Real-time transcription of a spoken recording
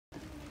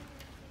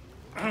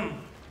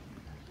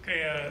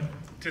Okay,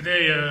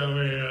 today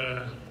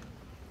we're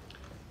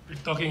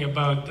talking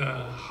about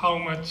how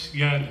much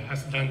God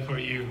has done for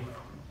you.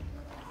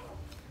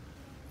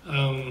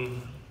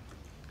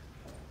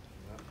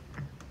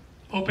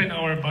 Open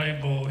our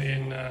Bible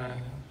in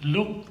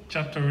Luke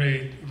chapter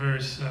 8,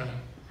 verse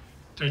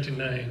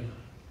 39.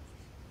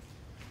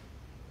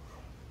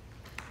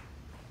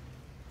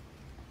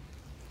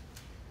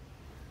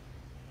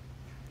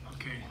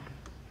 Okay.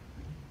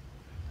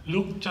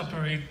 Luke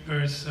chapter 8,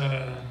 verse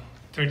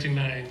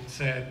 39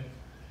 said,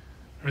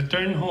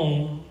 "Return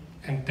home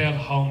and tell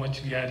how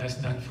much God has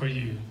done for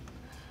you."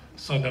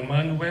 So the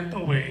man went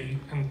away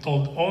and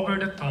told over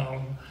the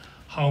town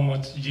how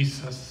much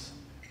Jesus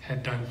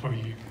had done for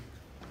you.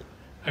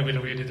 I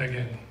will read it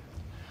again.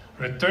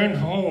 Return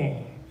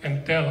home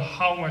and tell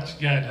how much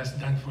God has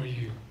done for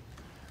you.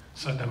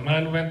 So the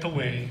man went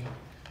away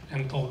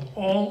and told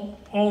all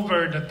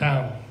over the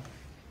town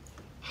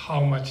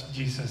how much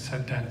Jesus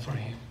had done for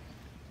him.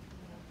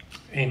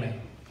 Amen.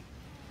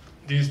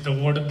 This is the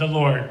word of the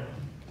Lord.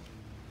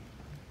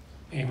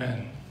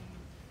 Amen.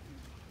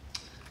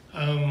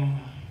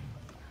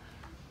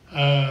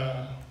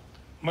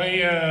 My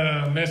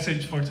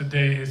message for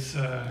today is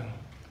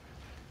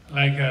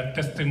like a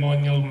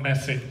testimonial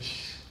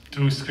message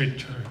through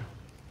Scripture.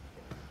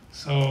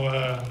 So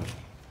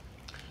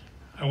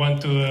I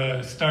want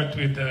to start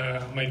with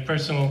my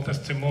personal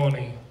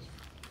testimony.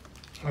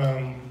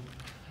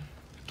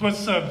 It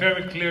was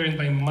very clear in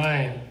my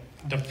mind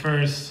the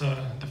first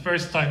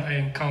time I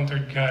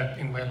encountered God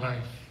in my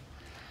life.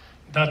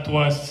 That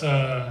was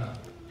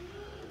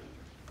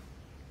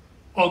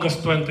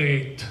August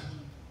 28,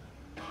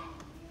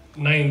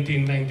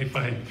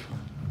 1995.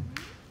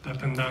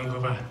 Tatandaan ko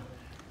ba?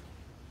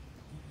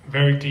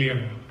 Very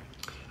clear.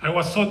 I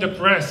was so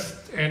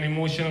depressed and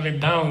emotionally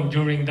down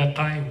during that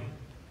time.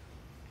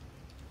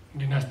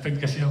 Binasted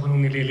kasi ako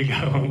nung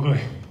nililigawan ko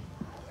eh.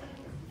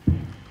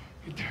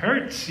 It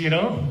hurts, you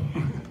know?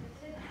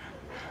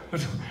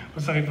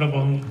 Masakit ba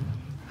bong?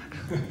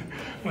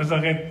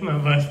 Masakit,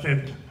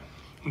 mabasted.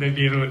 Hindi,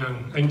 biro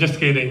lang. I'm just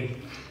kidding.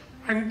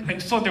 I'm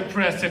so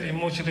depressed and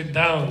emotionally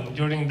down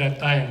during that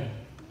time.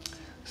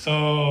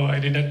 So I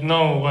didn't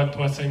know what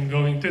was I'm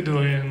going to do,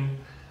 and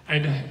I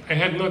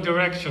had no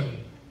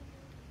direction.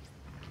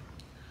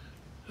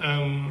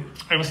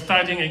 I was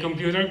studying a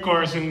computer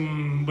course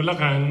in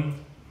Bulacan,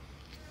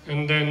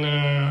 and then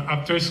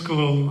after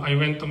school, I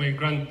went to my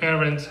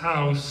grandparents'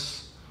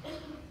 house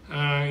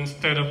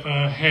instead of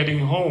heading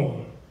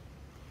home.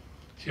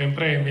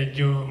 Siyempre,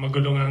 medyo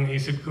magulong ang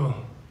isip ko.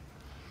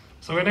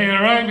 So when I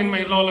arrived in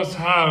my lola's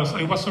house,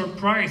 I was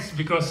surprised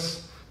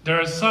because there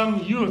are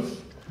some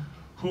youth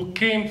who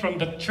came from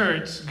the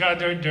church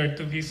gathered there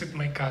to visit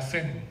my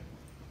cousin.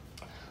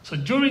 So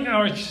during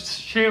our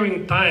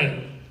sharing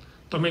time,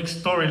 to make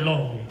story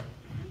long,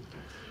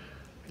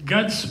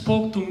 God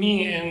spoke to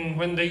me, and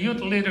when the youth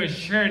leader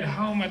shared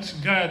how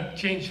much God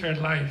changed her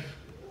life,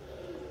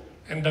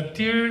 and the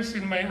tears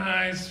in my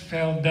eyes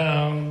fell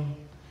down,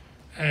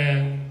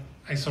 and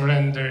I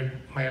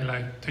surrendered my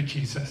life to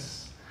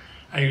Jesus.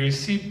 I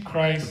received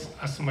Christ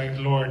as my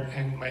Lord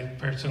and my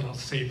personal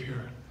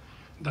Savior.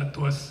 That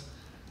was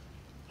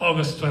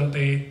August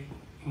 28,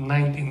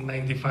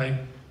 1995,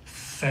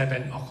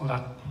 7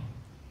 o'clock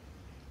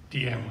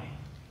p.m.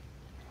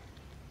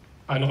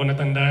 Paano ko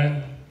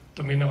natandaan?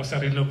 Tumingin ako sa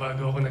relo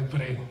bago ako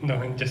nag-pray. No,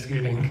 I'm just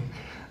kidding.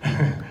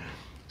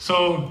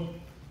 So,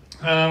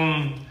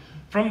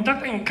 from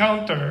that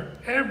encounter,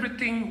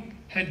 everything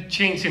had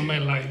changed in my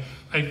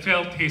life. I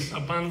felt His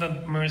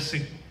abundant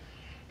mercy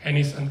and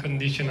His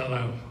unconditional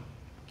love.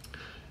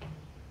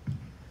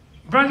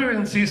 Brothers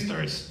and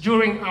sisters,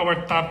 during our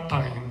tough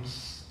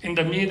times, in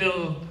the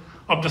middle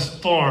of the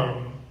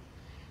storm,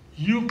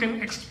 you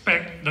can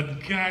expect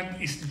that God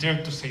is there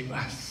to save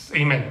us.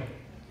 Amen.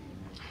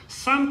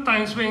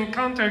 Sometimes we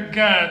encounter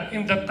God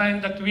in the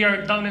time that we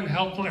are down and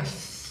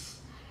helpless.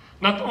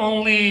 Not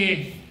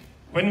only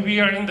when we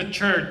are in the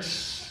church,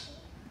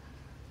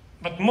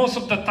 but most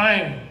of the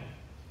time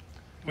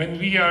when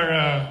we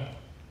are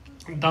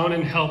down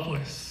and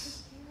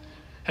helpless.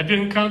 Have you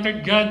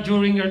encountered God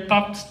during your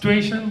tough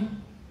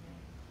situation?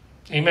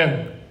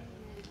 Amen.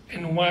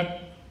 And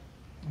what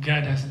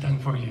God has done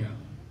for you.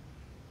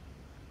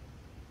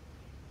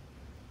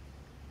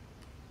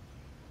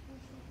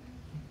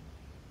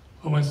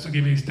 Who wants to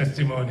give his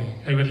testimony?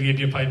 I will give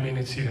you 5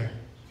 minutes here.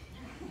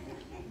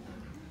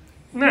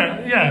 No,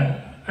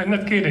 yeah, I'm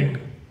not kidding.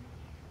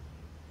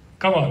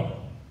 Come on.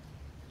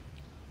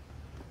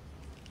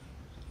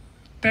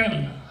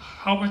 Tell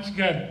how much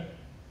God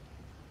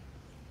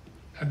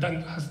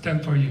has done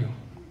for you.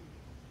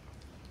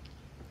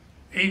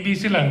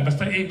 ABC lang,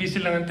 basta ABC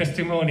lang ang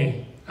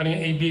testimony. Ano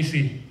yung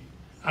ABC?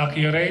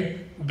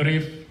 Accurate,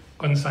 brief,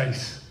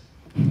 concise.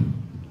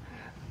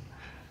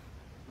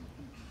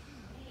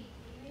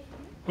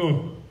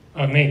 Who?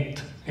 Oh,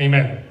 Nate.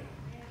 Amen.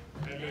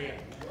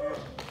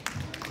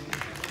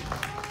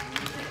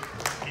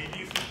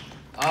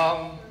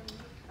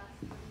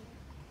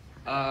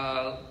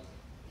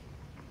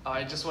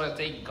 I just want to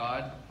thank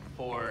God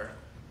for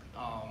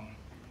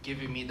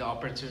giving me the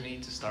opportunity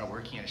to start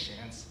working at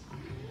Shands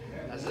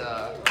as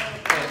a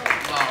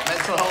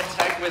mental health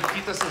tech with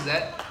Tito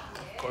Suzette.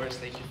 Of course,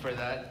 thank you for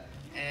that.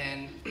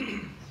 And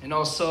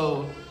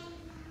also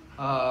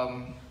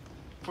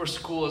for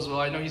school as well.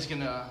 I know he's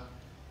gonna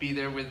be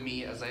there with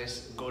me as I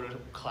go to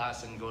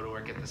class and go to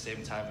work at the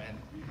same time. And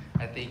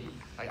I think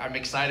I'm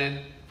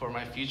excited for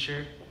my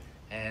future,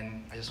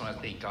 and I just want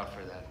to thank God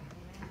for that.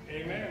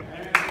 Amen.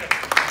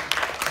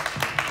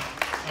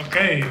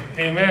 Okay,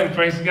 amen.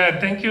 Praise God.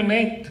 Thank you,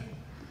 Nate.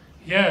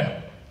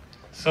 Yeah.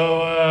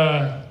 So,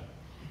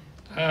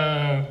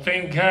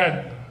 thank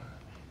God.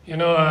 You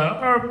know,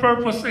 our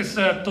purpose is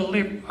to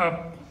lift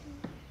up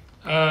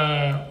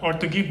or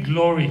to give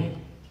glory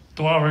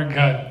to our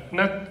God,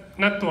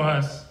 not to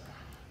us.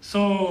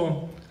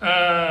 So,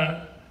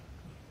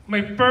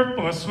 my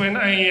purpose when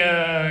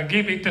I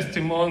gave a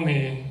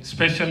testimony,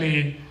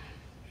 especially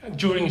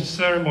during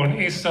sermon,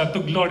 is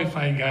to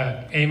glorify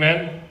God.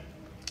 Amen.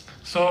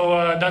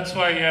 So that's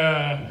why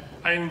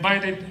I'm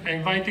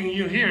inviting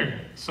you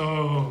here.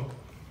 So,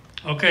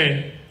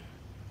 okay,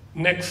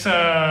 next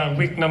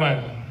week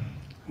naman.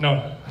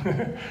 No,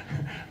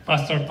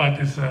 Pastor Pat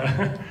is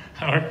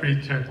our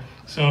preacher.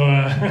 So,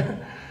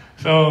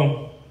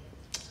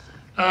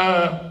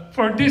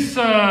 for this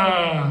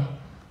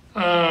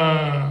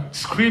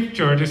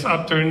scripture this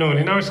afternoon,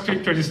 in our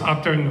scripture this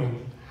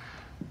afternoon,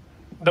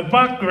 the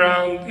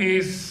background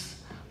is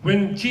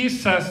when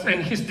Jesus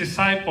and his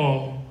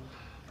disciple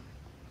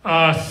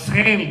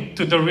sailed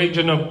to the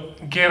region of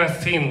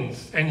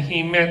Gerasenes, and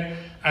he met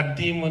a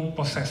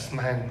demon-possessed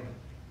man.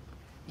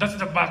 That's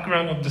the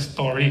background of the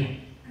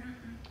story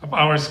of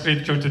our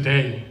scripture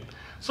today.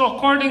 So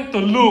according to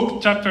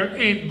Luke chapter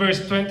 8,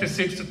 verse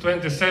 26 to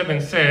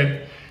 27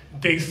 said,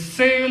 they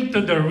sailed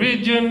to the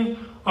region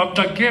of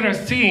the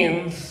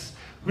Gerasenes,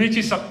 which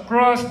is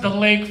across the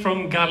lake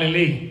from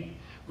Galilee.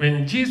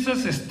 When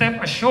Jesus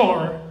stepped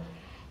ashore,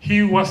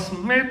 he was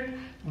met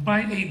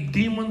by a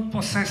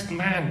demon-possessed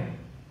man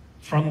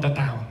from the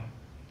town.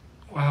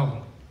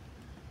 Wow.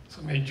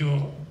 So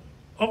medyo,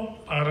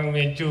 parang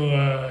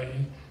medyo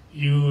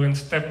you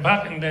step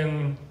back and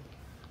then,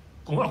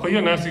 kung ako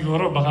yun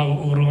siguro baka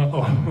uurong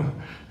ako.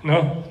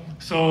 No?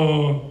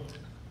 So,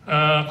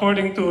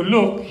 according to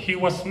Luke, he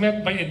was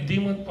met by a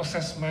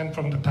demon-possessed man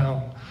from the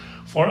town.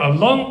 For a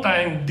long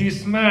time,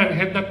 this man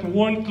had not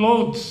worn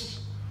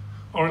clothes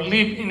or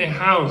lived in a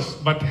house,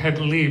 but had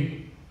lived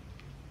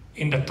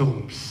in the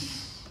tombs.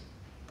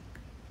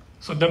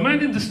 So the man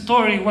in the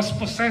story was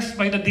possessed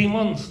by the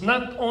demons,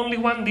 not only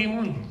one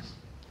demon.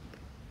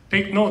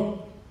 Take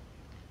note,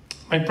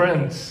 my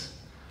friends.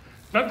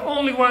 Not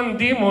only one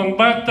demon,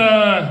 but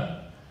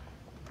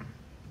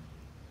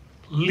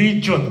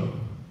legion.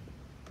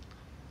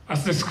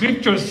 As the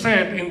scripture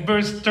said in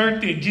verse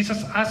 30,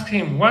 Jesus asked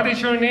him, "What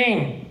is your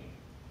name?"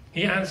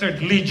 He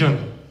answered,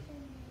 "Legion."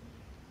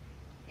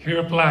 He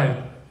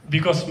replied,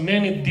 because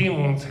many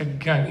demons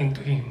had gone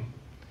into him.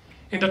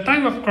 In the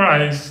time of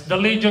Christ, the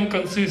legion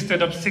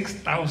consisted of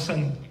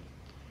 6,000,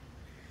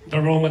 the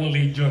Roman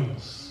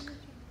legions.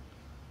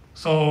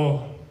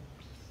 So,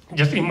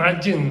 just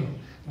imagine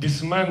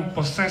this man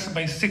possessed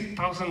by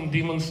 6,000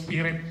 demon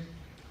spirits.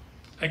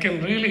 I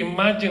can really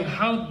imagine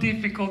how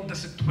difficult the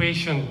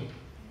situation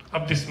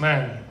of this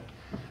man.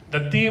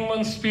 The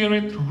demon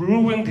spirit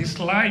ruined his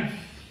life.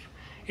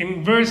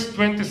 In verse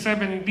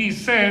 27b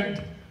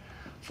said,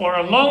 for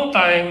a long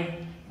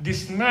time,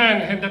 this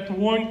man had not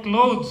worn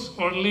clothes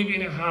or lived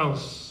in a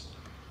house,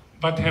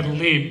 but had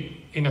lived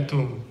in a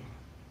tomb.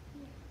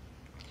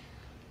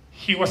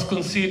 He was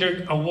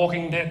considered a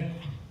walking dead.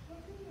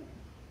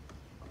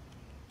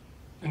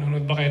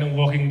 Nanonood ba kayo ng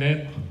Walking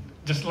Dead?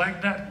 Just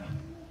like that.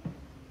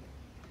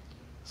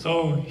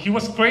 So, he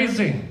was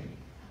crazy.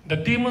 The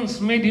demons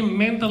made him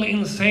mentally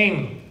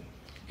insane.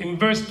 In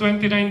verse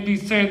 29, he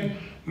said,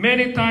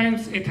 many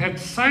times it had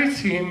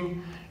seized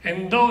him,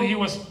 and though he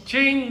was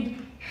chained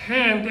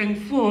hand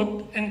and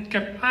foot and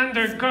kept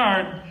under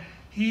guard,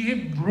 he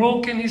had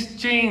broken his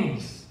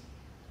chains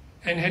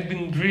and had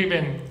been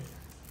driven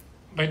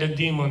by the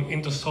demon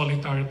into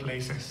solitary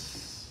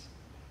places.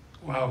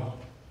 Wow.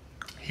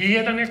 He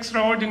had an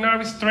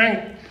extraordinary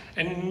strength,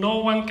 and no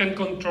one can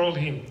control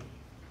him.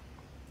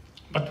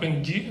 But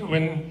when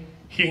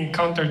he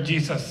encountered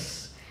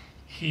Jesus,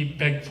 he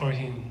begged for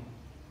him.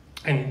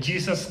 And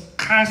Jesus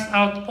cast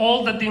out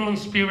all the demon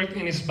spirit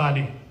in his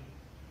body.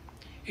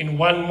 In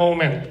one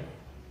moment,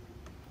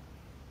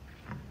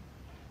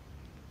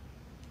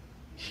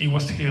 he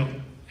was healed,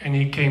 and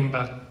he came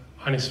back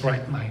on his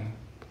right mind.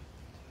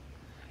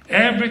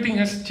 Everything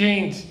has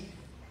changed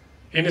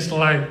in his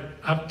life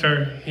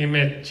after he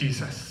met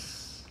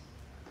Jesus.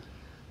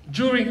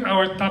 During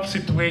our tough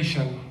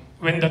situation,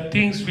 when the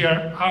things we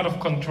are out of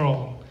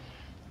control,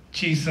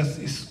 Jesus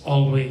is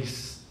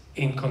always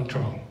in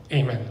control.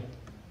 Amen.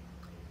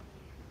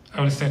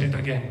 I will say it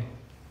again.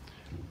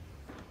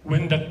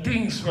 When the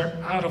things were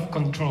out of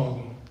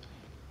control,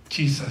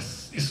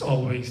 Jesus is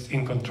always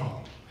in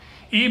control.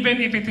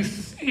 Even if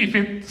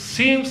it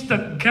seems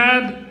that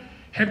God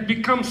had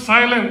become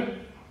silent,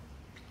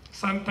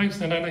 Sometimes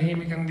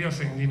nananahimik ang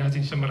Diyos, hindi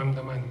natin siya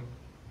maramdaman.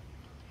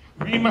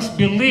 We must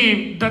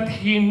believe that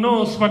He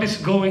knows what is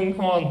going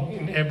on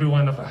in every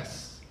one of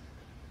us.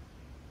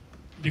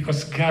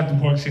 Because God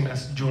works in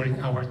us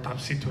during our tough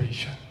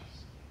situations.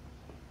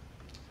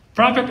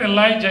 Prophet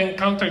Elijah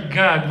encountered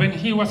God when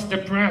he was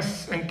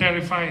depressed and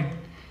terrified.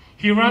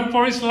 He ran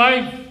for his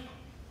life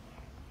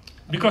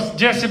because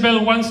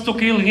Jezebel wants to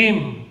kill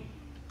him.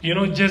 You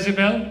know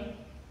Jezebel?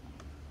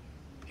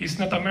 He's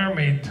not a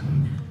mermaid.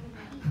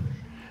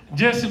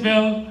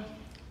 Jezebel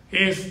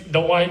is the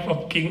wife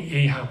of King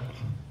Ahab.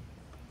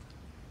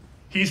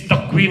 He's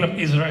the queen of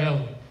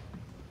Israel.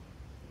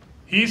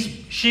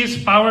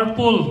 She's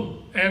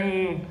powerful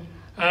and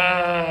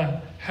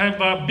have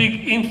a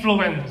big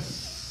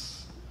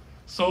influence.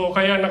 So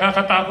kaya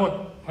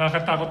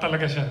nakakatakot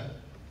talaga siya.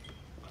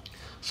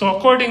 So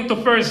according to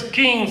 1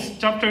 Kings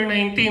chapter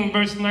 19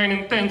 verse 9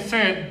 and 10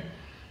 said,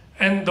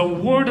 "And the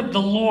word of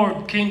the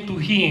Lord came to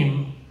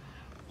him,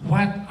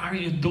 'What are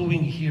you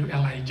doing here,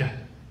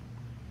 Elijah?'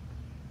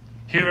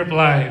 He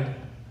replied,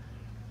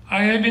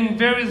 'I have been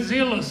very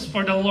zealous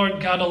for the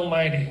Lord God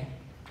Almighty.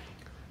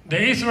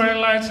 The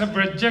Israelites have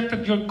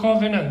rejected your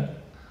covenant,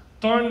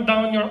 torn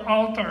down your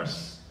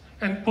altars,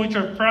 and put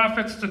your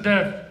prophets to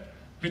death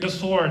with the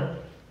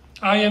sword.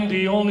 I am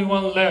the only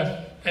one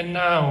left, and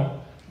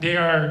now they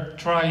are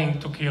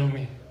trying to kill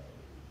me.'"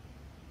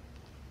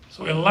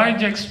 So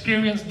Elijah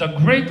experienced the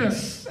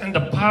greatness and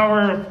the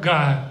power of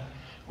God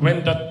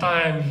when the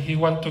time he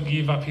wanted to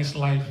give up his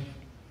life.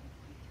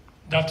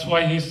 That's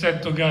why he said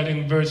to God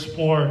in verse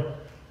 4,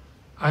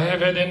 "I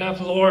have had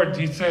enough, Lord."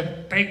 He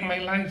said, "Take my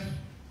life.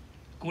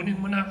 Kunin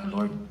mo na ako,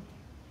 Lord."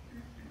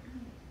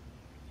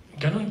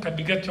 Ganun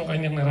kabigat yung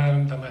kanyang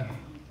nararamdaman.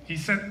 He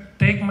said,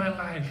 "Take my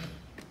life."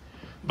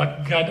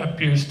 But God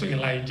appears to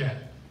Elijah.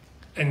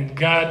 And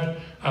God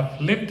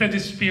uplifted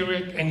his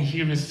spirit and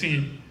he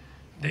received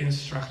the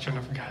instruction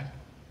of God.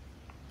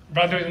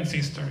 Brothers and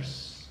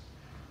sisters,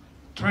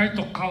 try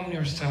to calm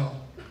yourself.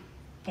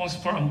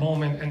 Pause for a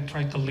moment and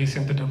try to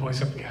listen to the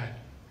voice of God.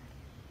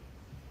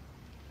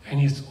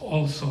 And He's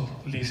also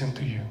listen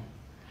to you.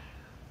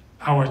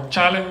 Our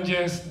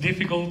challenges,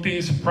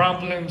 difficulties,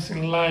 problems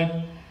in life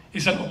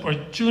is an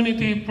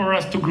opportunity for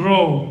us to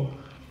grow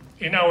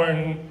in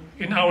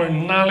our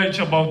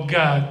knowledge about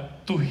God,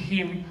 to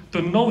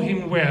know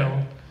Him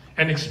well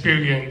and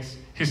experience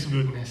His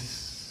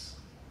goodness.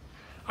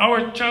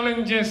 Our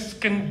challenges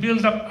can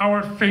build up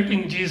our faith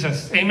in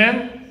Jesus.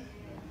 Amen?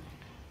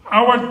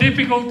 Our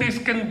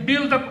difficulties can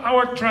build up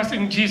our trust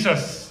in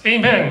Jesus.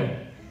 Amen?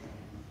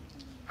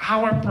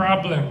 Our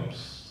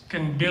problems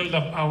can build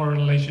up our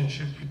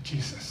relationship with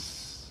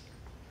Jesus.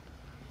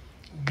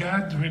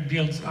 God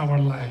rebuilds our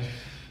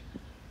life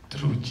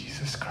through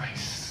Jesus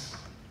Christ.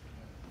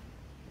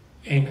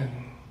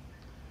 Amen.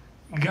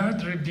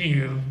 God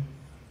revealed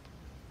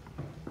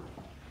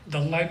the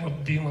life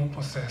of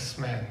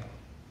demon-possessed man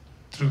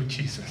through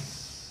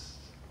Jesus.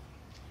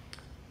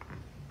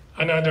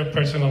 Another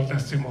personal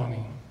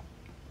testimony.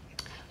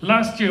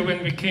 Last year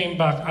when we came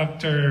back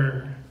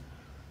after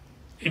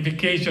a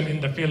vacation in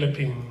the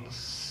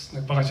Philippines,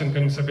 nagbakasyon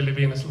kami sa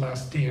Pilipinas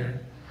last year,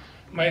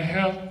 my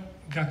health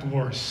got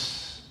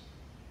worse.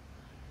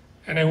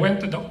 And I went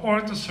to the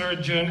ortho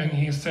surgeon and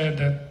he said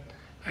that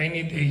I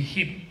need a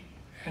hip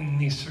and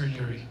knee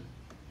surgery.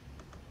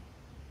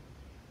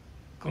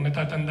 Kung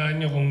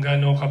natatandaan nyo kung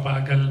gaano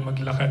kabagal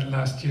maglakad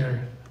last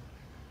year,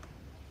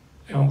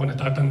 ewan ko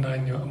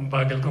natatandaan nyo, ang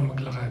bagal ko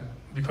maglakad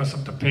because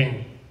of the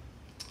pain.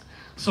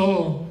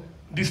 So,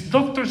 this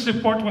doctor's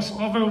report was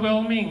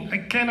overwhelming.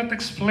 I cannot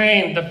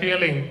explain the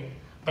feeling,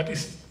 but it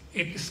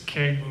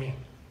scared me.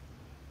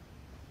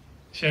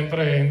 Siyempre,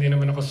 hindi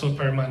naman ako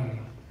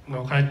Superman.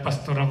 No? Kahit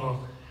pastor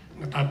ako,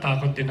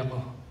 natatakot din ako.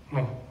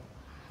 No?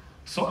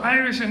 So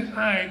Irish and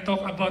I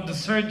talked about the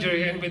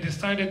surgery and we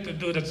decided to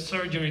do that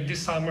surgery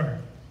this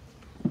summer.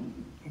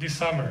 This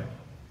summer.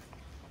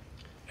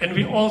 And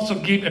we also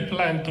gave a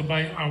plan to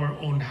buy our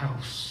own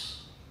house.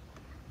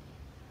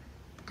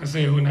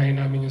 Kasi unahin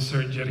namin yung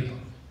surgery.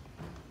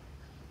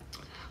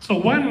 So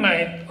one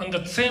night, on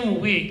that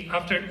same week,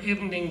 after my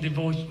evening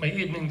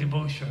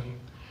devotion,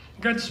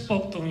 God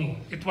spoke to me.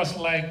 It was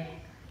like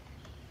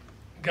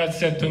God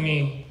said to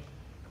me,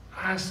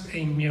 "Ask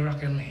a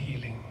miracle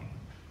healing."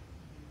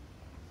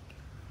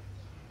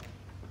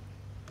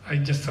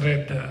 I just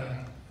read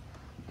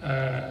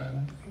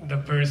the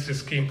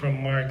verses came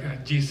from Mark.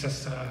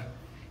 Jesus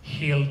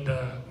healed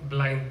the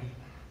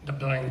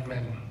blind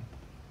man.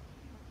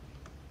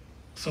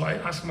 So I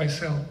asked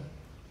myself,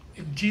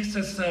 if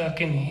Jesus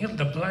can heal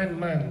the blind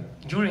man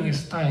during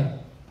his time,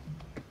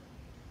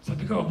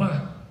 sabi ko,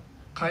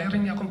 kaya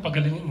rin niya akong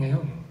pagalingin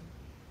ngayon.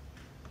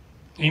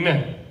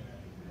 Amen.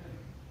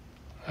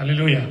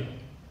 Hallelujah.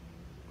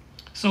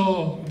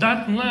 So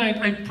that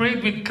night, I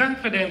prayed with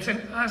confidence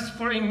and asked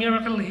for a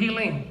miracle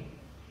healing.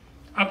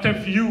 After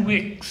a few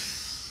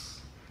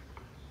weeks,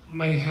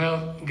 my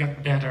health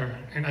got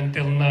better, and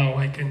until now,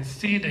 I can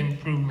see the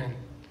improvement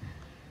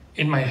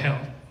in my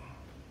health.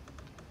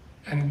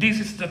 And this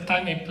is the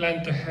time I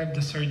plan to have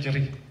the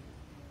surgery.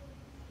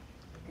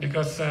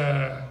 because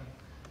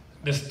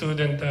the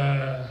student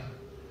on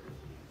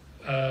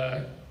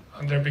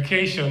their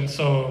vacation,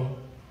 so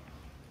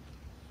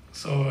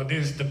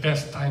this is the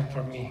best time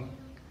for me.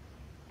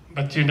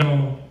 But you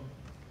know,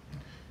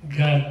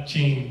 God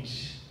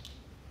changed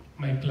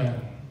my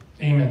plan.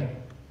 Amen.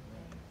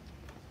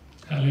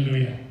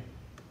 Hallelujah.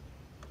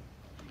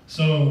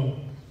 So,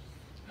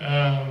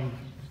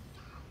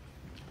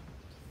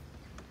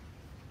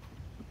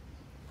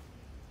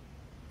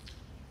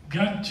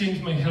 God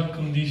changed my health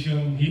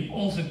condition. He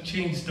also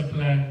changed the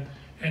plan,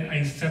 and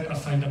I set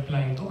aside the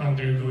plan to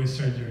undergo a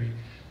surgery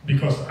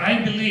because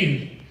I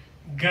believe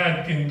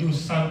God can do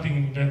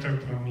something better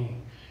for me.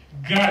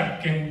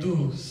 God can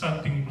do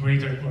something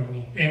greater for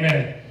me.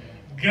 Amen.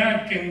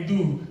 God can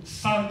do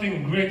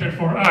something greater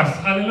for us.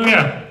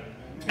 Hallelujah.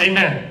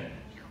 Amen.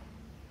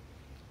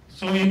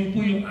 So yun po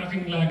yung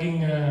aking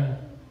laging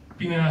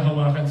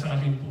pinahawakan sa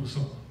aking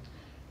puso.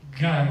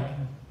 God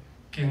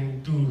can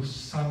do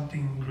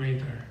something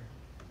greater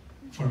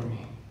for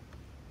me.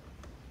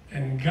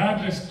 And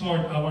God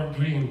restored our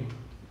dream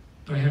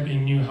to have a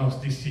new house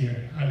this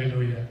year.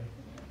 Hallelujah.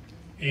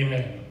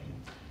 Amen.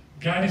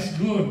 God is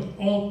good.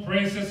 All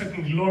praises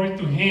and glory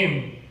to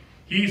Him.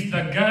 He is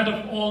the God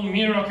of all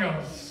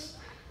miracles.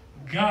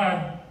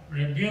 God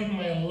revealed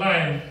my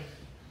life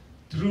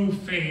through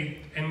faith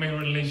and my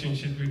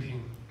relationship with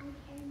Him.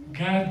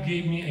 God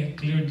gave me a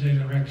clear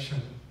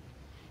direction.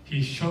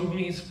 He showed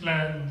me His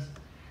plans,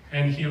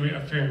 and He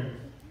reaffirmed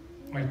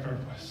my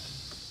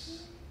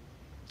purpose.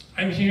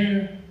 I'm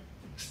here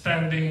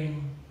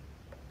standing,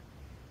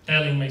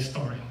 telling my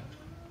story.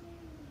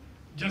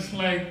 Just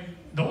like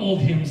the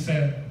old hymn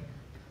said,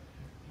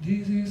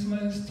 "This is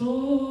my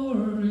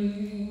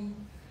story,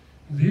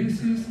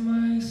 this is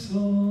my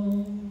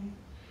song,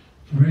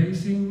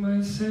 praising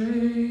my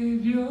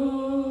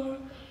Savior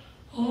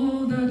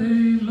all the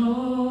day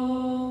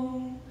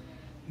long.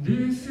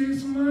 This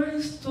is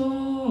my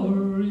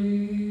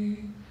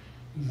story,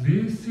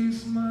 this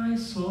is my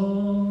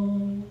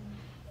song,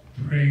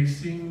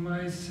 praising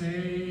my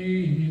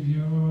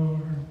Savior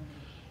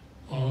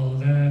all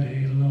the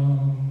day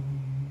long.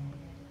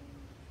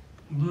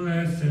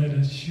 Blessed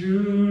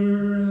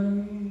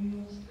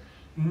assurance,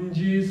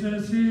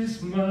 Jesus is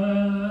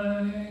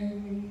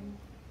mine."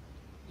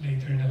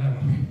 Later na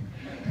lang.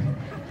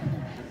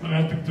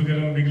 Makatugtugan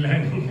ang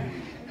bigla ni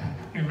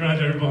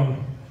Brother Bong.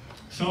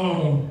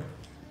 So,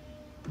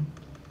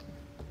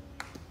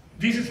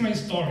 this is my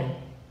story.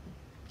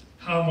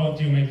 How about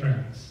you, my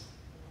friends?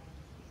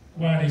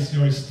 What is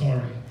your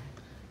story?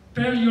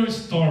 Tell your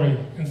story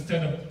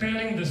instead of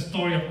telling the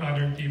story of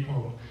other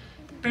people.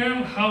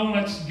 Tell how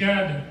much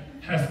God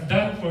has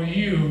done for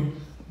you.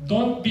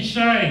 Don't be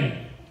shy,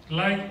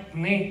 like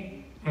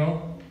Nate.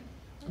 No?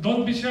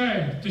 Don't be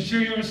shy to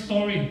share your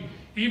story,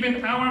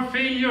 even our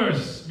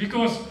failures,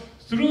 because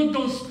through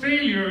those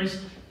failures,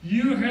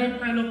 you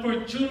have an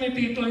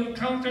opportunity to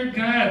encounter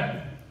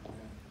God.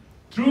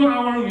 Through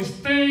our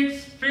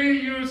mistakes,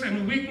 failures,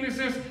 and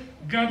weaknesses,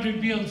 God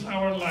reveals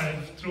our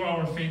life through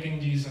our faith in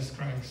Jesus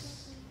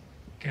Christ.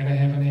 Can I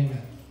have an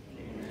amen?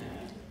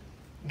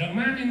 The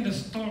man in the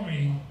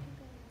story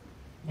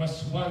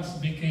was once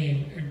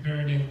became a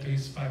burden to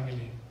his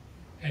family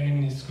and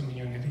in his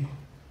community.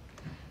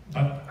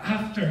 But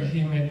after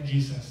he met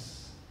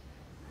Jesus,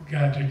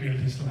 God revealed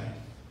his life.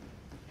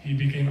 He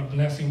became a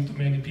blessing to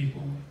many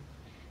people.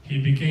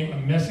 He became a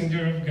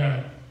messenger of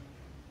God,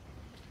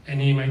 and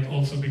he might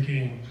also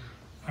become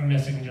a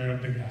messenger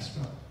of the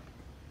gospel.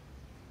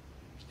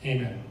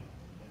 Amen.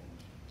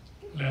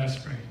 Let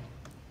us pray.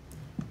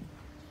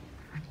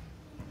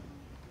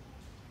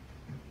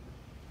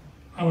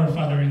 Our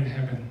Father in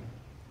heaven,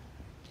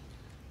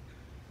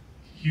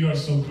 you are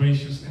so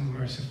gracious and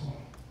merciful.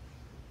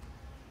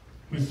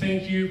 We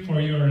thank you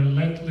for your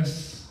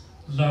relentless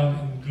love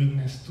and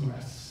goodness to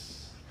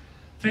us.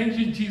 Thank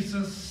you,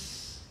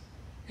 Jesus,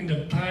 in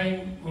the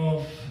time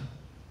of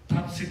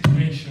tough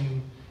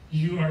situation,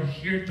 you are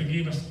here to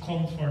give us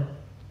comfort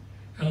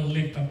and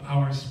lift up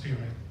our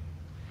spirit.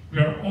 We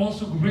are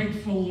also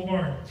grateful,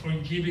 Lord, for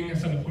giving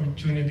us an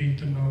opportunity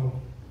to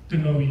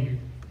know you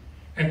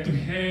and to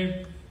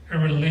have a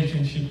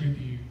relationship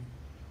with you.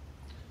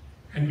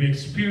 And we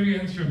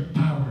experience your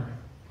power,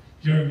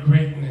 your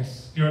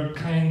greatness, your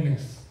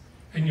kindness,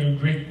 and your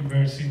great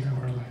mercy in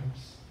our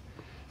lives.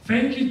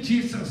 Thank you,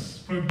 Jesus,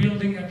 for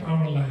building up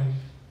our life,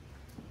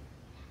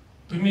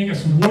 to make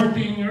us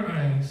worthy in your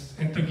eyes,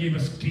 and to give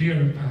us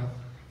clear path,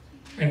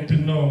 and to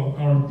know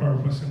our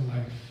purpose in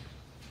life.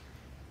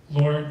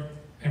 Lord,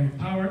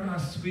 empower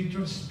us with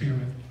your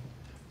Spirit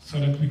so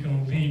that we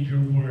can live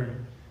your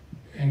word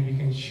and we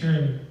can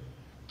share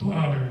to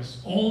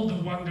others all the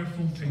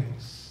wonderful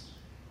things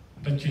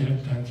that you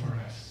have done for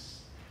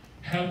us.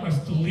 Help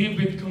us to live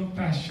with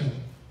compassion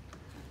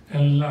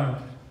and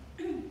love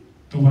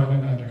to one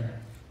another,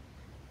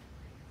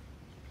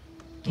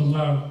 to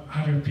love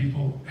other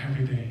people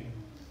every day.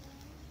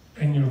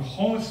 And your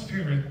Holy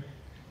Spirit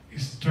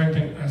is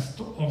strengthening us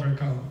to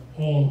overcome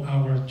all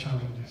our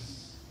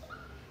challenges.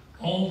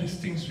 All these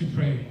things we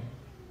pray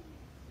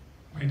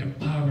by the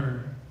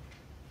power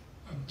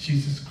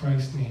Jesus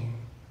Christ's name.